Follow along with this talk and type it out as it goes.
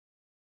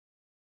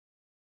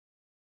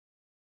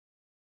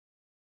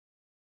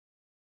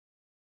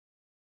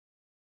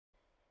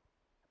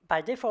By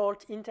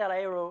default, Intel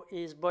Aero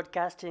is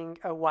broadcasting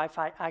a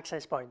Wi-Fi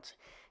access point.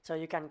 So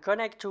you can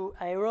connect to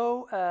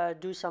Aero,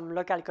 do some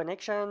local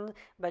connection,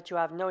 but you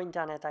have no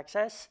internet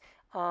access.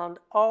 And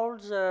all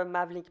the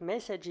Mavlink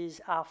messages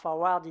are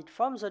forwarded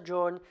from the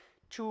drone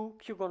to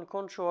QCon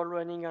control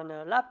running on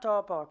a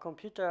laptop or a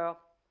computer,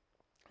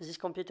 this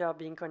computer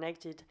being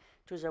connected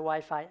to the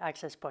Wi-Fi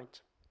access point.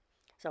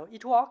 So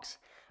it works,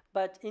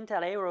 but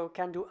Intel Aero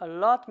can do a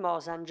lot more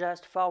than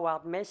just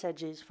forward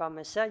messages from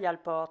a serial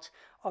port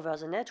over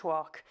the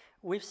network.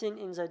 We've seen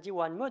in the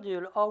D1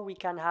 module how we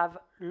can have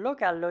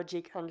local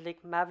logic and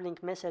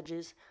Mavlink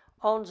messages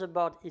on the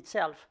board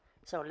itself.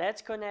 So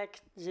let's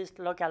connect this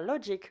local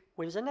logic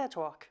with the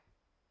network.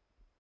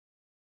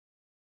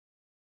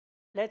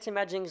 Let's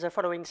imagine the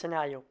following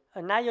scenario.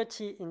 An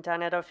IoT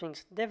Internet of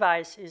Things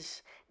device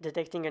is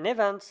detecting an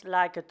event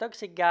like a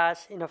toxic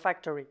gas in a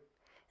factory.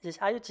 This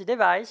IoT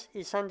device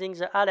is sending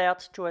the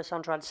alert to a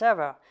central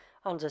server,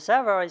 and the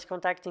server is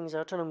contacting the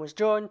autonomous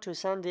drone to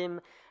send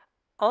him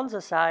on the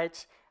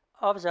site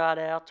of the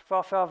alert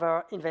for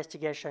further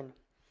investigation.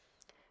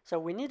 So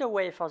we need a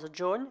way for the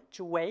drone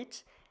to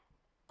wait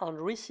and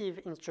receive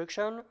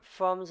instruction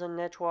from the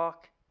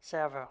network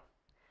server.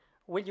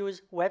 We'll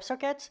use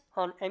WebSocket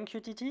and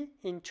MQTT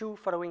in two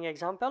following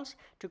examples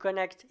to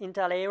connect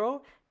Intel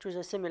Aero to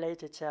the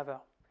simulated server.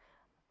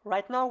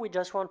 Right now, we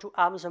just want to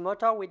arm the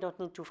motor, we don't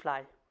need to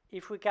fly.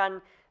 If we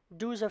can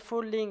do the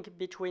full link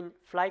between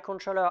flight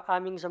controller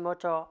arming the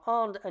motor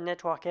and a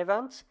network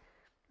event,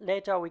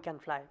 later we can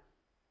fly.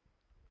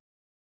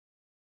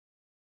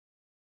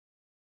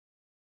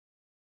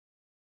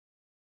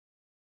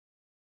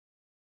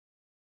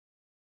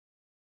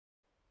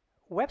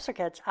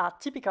 WebSockets are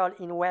typical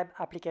in web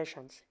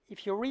applications.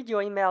 If you read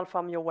your email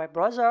from your web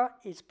browser,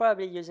 it's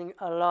probably using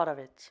a lot of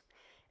it.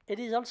 It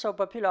is also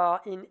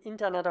popular in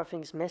Internet of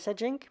Things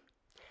messaging.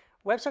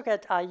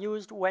 WebSockets are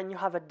used when you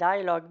have a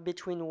dialogue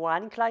between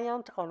one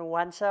client and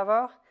one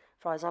server.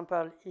 For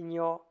example, in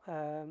your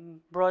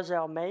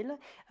browser mail,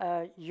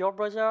 your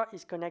browser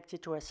is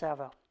connected to a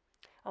server.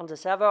 And the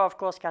server, of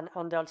course, can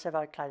handle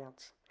several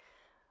clients.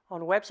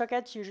 And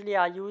WebSockets usually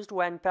are used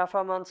when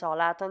performance or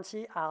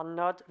latency are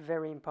not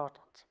very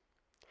important.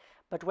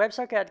 But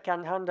WebSocket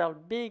can handle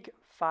big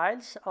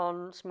files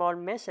on small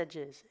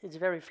messages. It's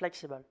very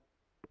flexible.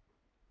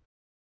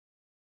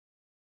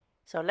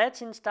 So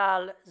let's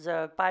install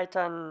the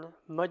Python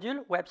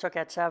module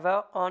WebSocket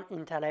server on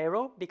Intel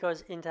Aero,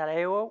 because Intel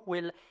Aero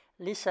will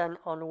listen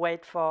and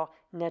wait for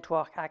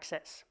network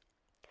access.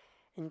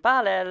 In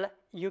parallel,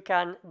 you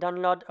can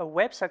download a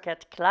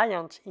WebSocket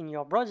client in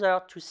your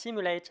browser to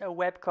simulate a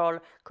web call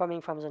coming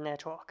from the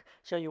network.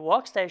 So your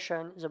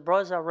workstation, the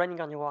browser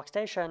running on your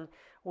workstation,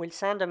 will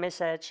send a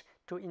message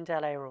to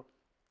Intel Aero.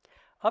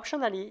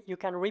 Optionally, you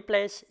can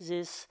replace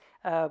this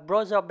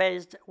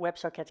browser-based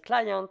WebSocket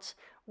client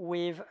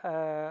with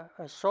a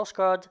source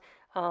code,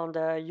 and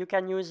you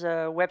can use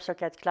a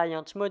WebSocket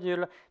client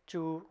module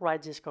to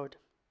write this code.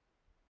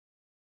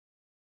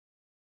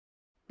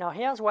 Now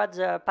here's what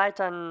the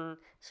Python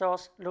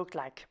source looked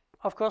like.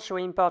 Of course, you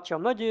import your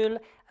module.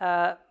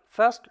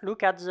 First,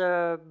 look at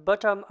the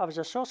bottom of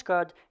the source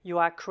code. You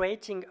are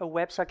creating a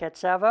WebSocket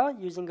server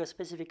using a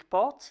specific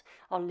port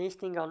and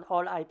listing on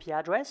all IP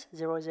address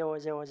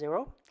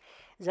 0000.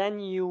 Then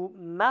you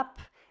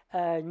map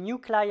a new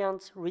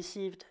client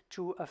received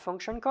to a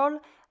function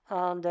call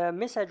and a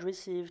message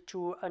received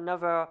to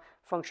another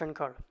function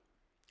call.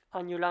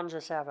 And you launch the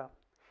server.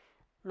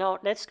 Now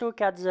let's look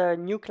at the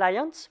new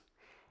client.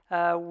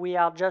 We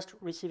are just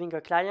receiving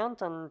a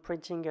client and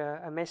printing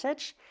a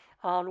message.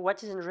 And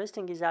what is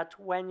interesting is that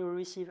when you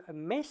receive a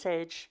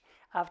message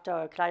after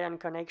a client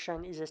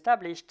connection is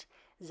established,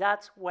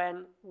 that's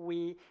when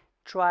we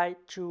try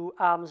to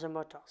arm the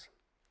motors.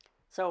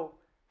 So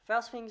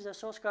first thing the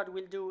source code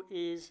will do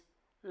is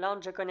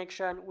launch a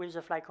connection with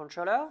the flight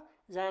controller.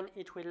 Then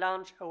it will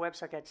launch a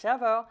WebSocket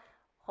server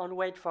and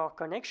wait for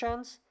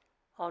connections.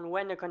 And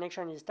when the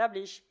connection is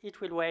established, it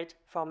will wait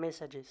for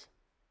messages.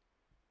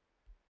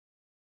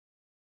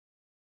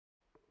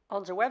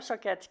 On the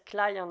WebSocket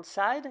client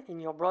side in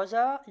your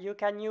browser, you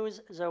can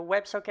use the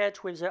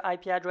WebSocket with the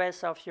IP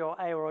address of your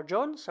Aero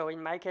drone. So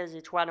in my case,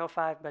 it's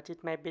 105, but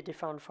it may be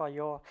different for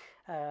your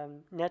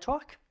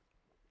network.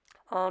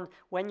 And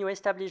when you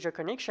establish a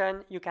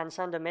connection, you can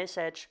send a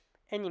message.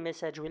 Any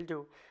message will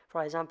do.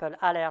 For example,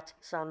 alert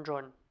send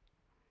drone.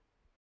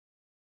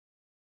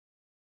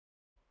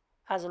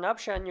 As an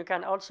option, you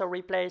can also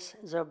replace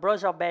the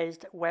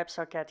browser-based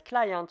WebSocket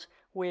client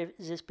with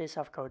this piece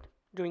of code,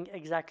 doing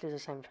exactly the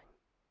same thing.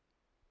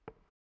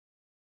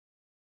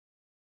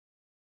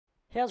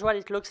 Here's what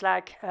it looks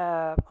like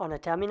on a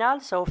terminal.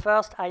 So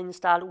first, I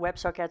install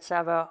WebSocket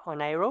server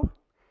on Aero.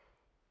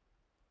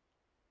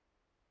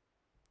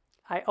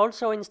 I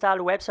also install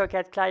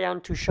WebSocket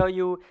client to show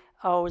you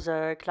how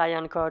the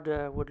client code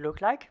would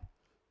look like.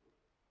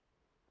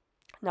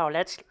 Now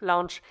let's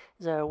launch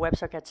the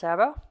WebSocket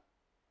server.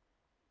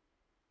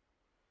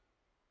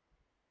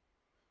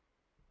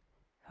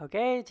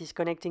 Okay, it is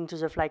connecting to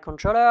the flight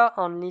controller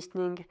and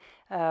listening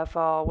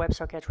for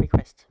WebSocket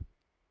request.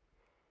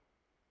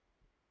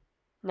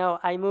 Now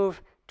I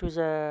move to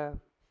the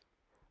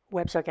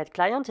WebSocket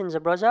client in the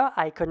browser.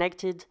 I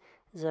connected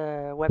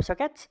the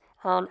WebSocket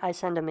and I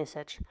send a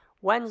message.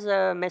 When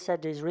the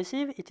message is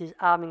received, it is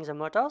arming the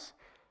motors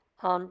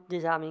and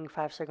disarming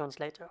 5 seconds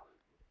later.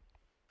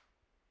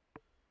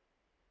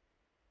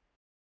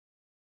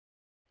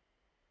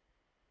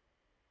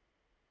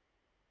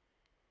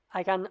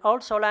 I can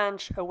also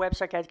launch a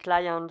WebSocket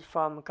client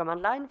from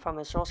command line, from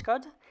a source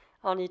code,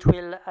 and it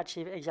will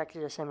achieve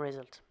exactly the same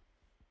result.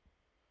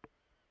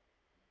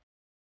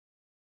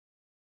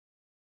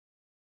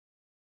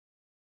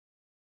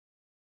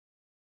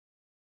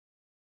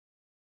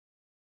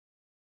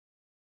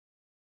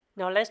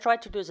 Now let's try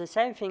to do the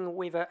same thing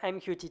with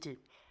MQTT.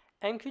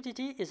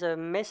 MQTT is a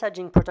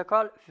messaging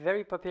protocol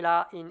very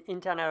popular in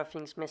Internet of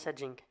Things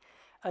messaging.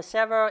 A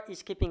server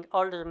is keeping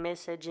all the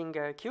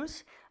messaging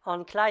queues,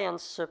 and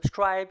clients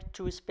subscribe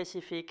to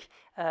specific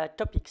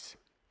topics.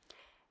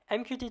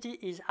 MQTT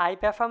is high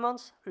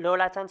performance, low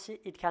latency.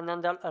 It can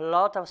handle a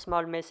lot of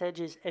small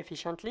messages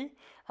efficiently,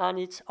 and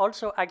it's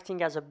also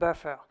acting as a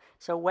buffer.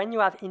 So when you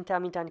have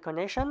intermittent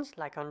connections,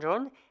 like on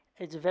Drone,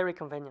 it's very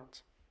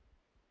convenient.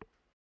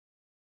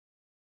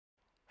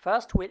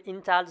 First, we'll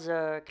install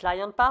the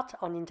client part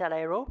on Intel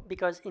Aero,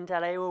 because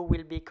Intel Aero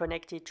will be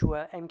connected to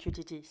a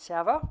MQTT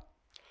server.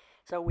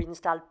 So we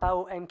install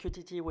PAO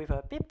MQTT with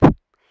a pip.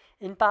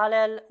 In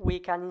parallel, we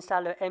can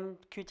install a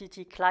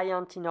MQTT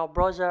client in our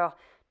browser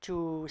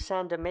to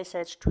send a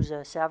message to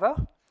the server,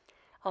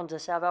 and the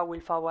server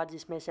will forward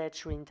this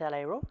message to Intel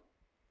Aero.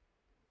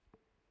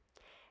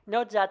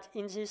 Note that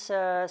in this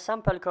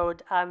sample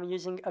code, I'm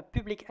using a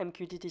public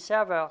MQTT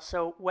server,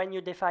 so when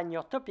you define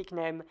your topic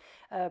name,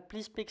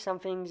 please pick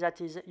something that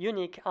is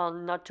unique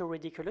and not too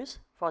ridiculous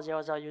for the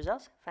other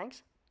users.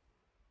 Thanks.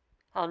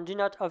 And do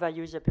not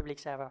overuse the public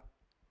server.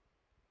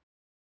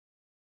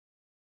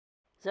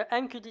 The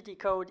MQTT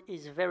code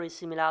is very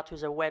similar to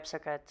the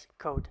WebSocket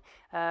code.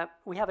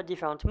 We have a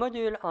different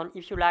module, and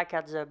if you look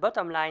at the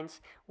bottom lines,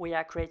 we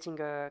are creating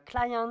a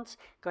client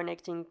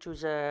connecting to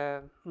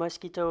the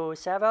Mosquitto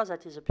server,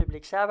 that is a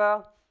public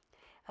server,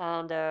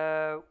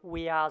 and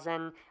we are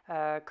then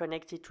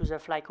connected to the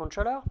flight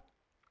controller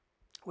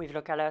with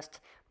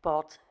localhost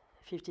port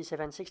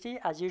 5760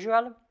 as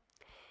usual.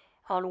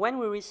 And when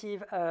we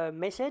receive a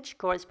message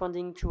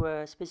corresponding to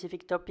a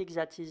specific topic,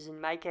 that is in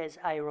my case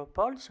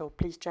Aeropol, so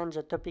please change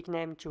the topic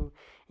name to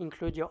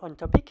include your own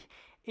topic,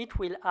 it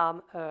will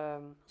arm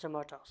the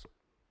motors.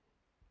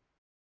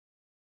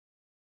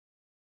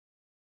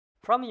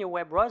 From your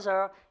web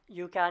browser,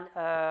 you can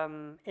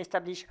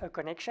establish a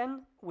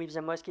connection with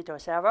the Mosquitto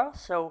server,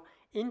 so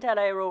Intel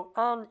Aero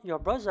and your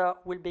browser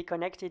will be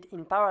connected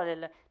in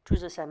parallel to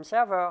the same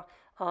server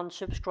and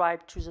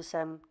subscribe to the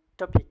same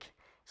topic.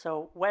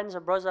 So when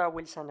the browser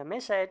will send a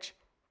message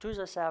to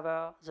the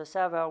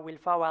server will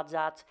forward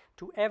that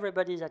to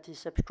everybody that is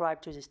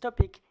subscribed to this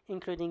topic,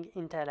 including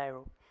Intel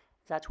Aero.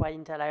 That's why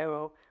Intel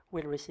Aero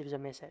will receive the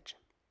message.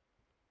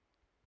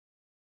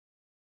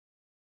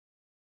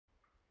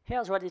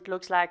 Here's what it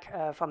looks like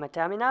from a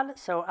terminal.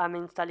 So I'm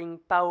installing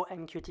PAO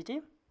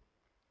MQTT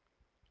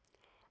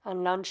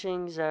and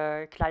launching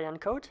the client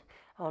code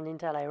on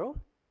Intel Aero.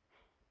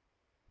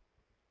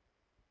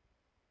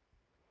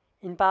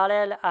 In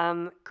parallel,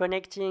 I'm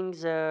connecting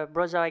the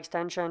browser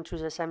extension to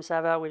the same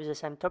server with the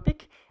same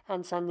topic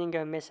and sending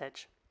a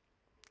message.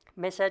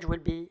 Message will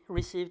be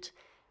received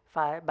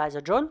by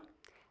the drone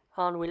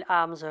and will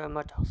arm the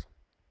motors.